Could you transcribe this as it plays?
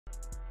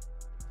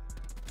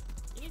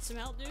You need some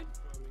help, dude?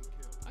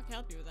 I can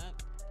help you with that.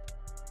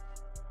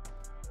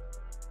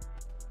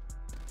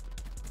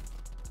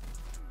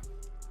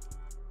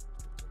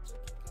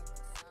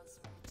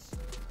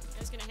 You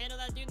guys gonna handle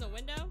that dude in the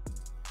window?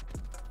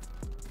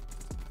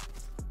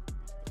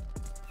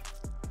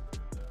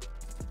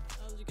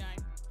 Oh, there's a guy.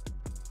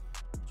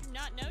 Did you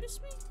not notice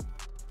me?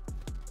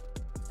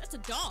 That's a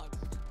dog.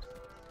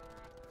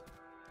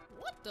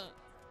 What the?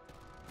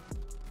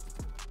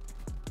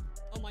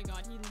 Oh my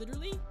god, he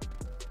literally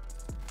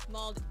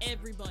mauled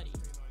everybody.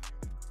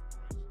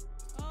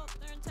 Oh,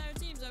 their entire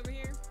team's over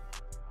here.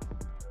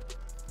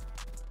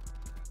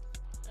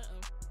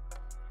 Uh-oh.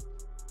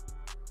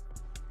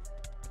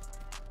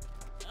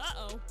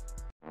 Uh-oh.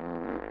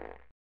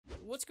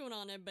 What's going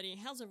on, everybody?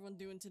 How's everyone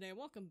doing today?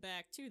 Welcome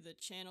back to the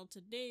channel.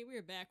 Today we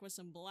are back with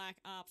some Black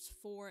Ops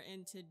 4,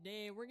 and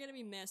today we're gonna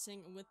be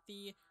messing with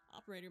the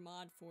operator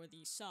mod for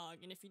the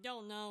Saug. And if you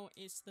don't know,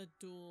 it's the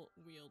dual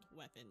wield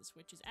weapons,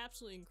 which is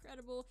absolutely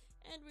incredible.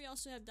 And we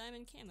also have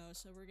diamond camo,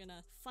 so we're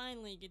gonna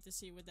finally get to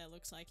see what that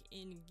looks like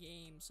in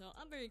game. So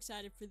I'm very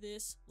excited for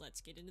this. Let's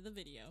get into the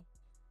video.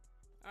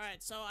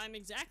 Alright, so I'm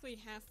exactly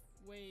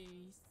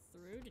halfway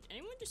through. Did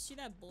anyone just see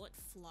that bullet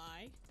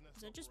fly?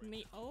 Is that just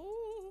me?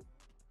 Oh!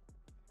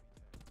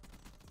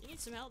 You need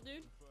some help,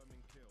 dude?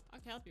 I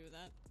can help you with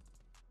that.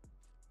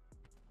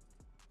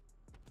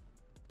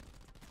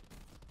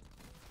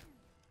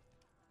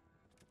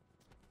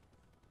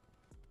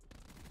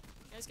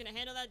 You guys gonna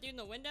handle that dude in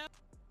the window?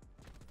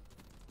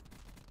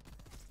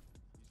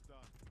 He's done.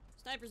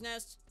 Sniper's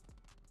nest.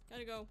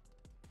 Gotta go.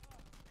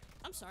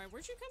 I'm sorry,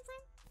 where'd you come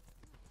from?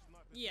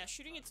 Yeah,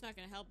 shooting it's not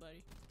gonna help,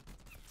 buddy.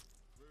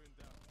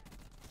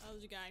 Oh,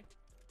 there's a guy.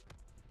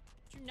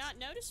 Did you not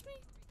notice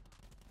me?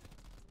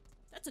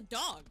 That's a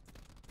dog.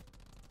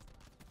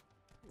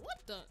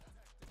 What the?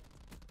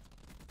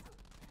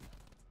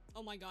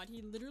 Oh my god,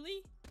 he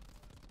literally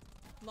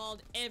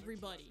mauled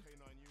everybody.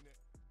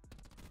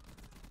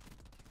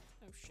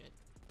 Oh shit.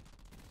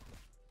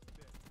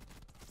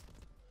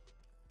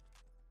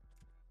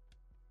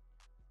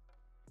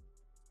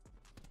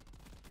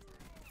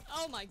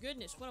 Oh my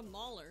goodness, what a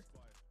mauler.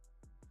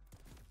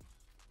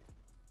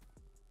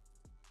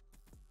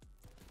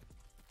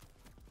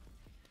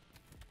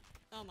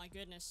 Oh my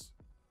goodness.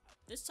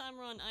 This time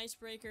we're on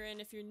Icebreaker, and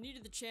if you're new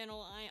to the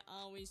channel, I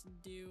always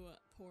do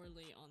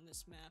poorly on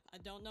this map. I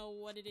don't know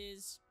what it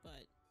is,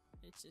 but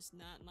it's just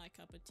not my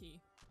cup of tea.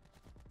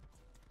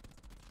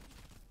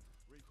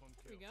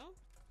 Here we go.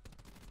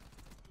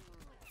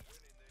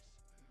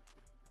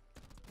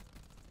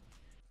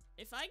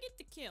 If I get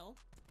the kill,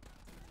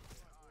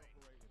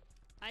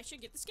 I should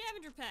get the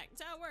scavenger pack.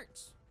 That's how it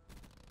works.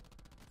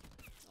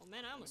 Oh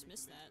man, I almost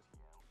missed that.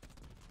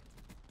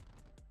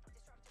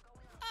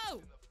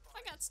 Oh!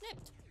 I got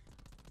snipped!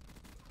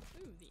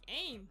 Ooh, the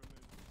aim!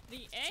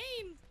 The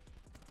aim!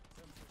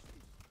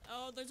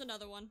 Oh, there's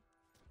another one.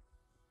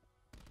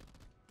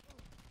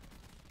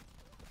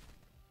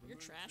 You're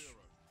trash.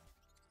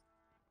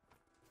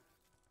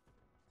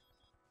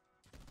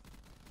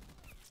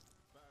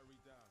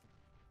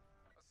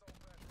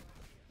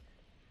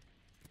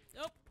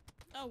 Nope.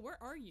 Oh, where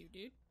are you,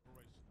 dude?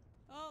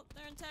 Oh,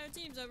 their entire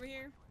team's over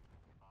here.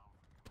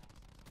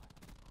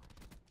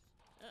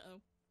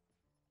 Uh-oh.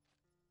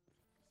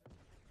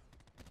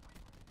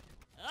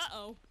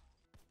 Uh-oh.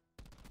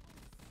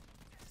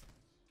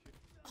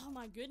 Oh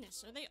my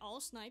goodness, are they all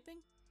sniping?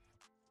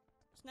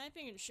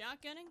 Sniping and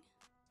shotgunning?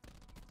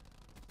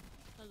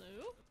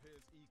 Hello?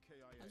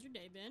 How's your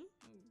day been?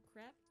 Oh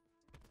crap.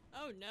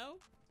 Oh no.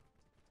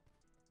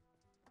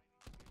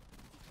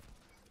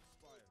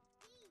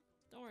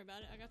 Don't worry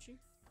about it, I got you.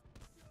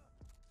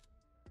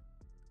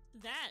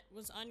 That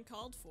was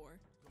uncalled for.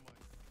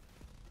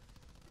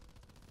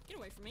 Get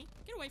away from me.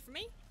 Get away from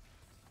me.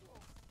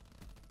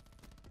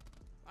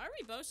 Why are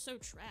we both so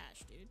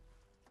trash, dude?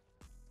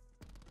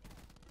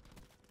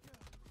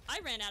 I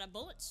ran out of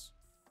bullets.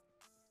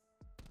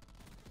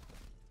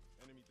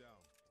 Enemy down.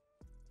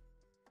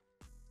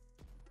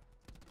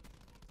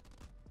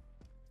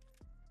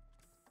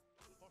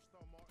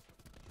 Hostile mark.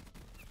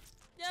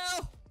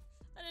 No!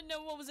 I didn't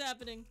know what was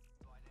happening.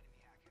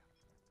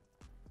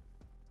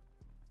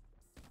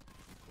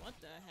 What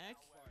the heck?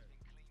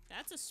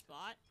 That's a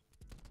spot.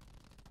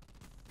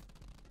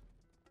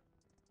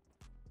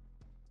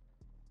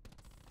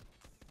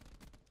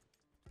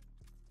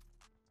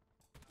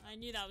 I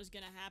knew that was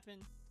gonna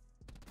happen.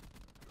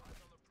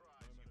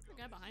 Is there a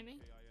guy behind me?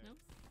 No?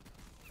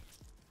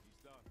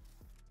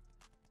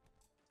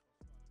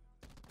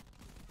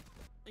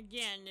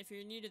 Again, if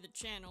you're new to the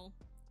channel,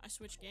 I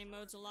switch game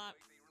modes a lot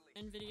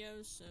in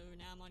videos, so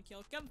now I'm on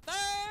kill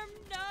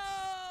confirmed! No!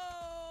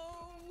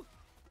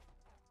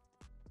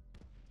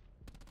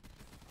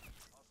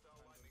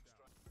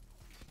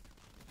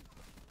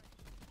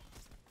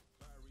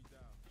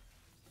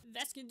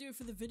 That's gonna do it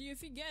for the video.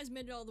 If you guys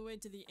made it all the way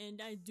to the end,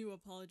 I do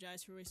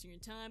apologize for wasting your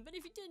time, but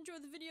if you did enjoy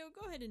the video,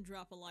 go ahead and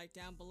drop a like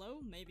down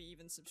below, maybe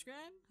even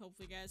subscribe.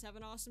 Hopefully you guys have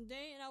an awesome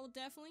day, and I will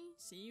definitely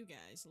see you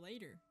guys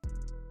later.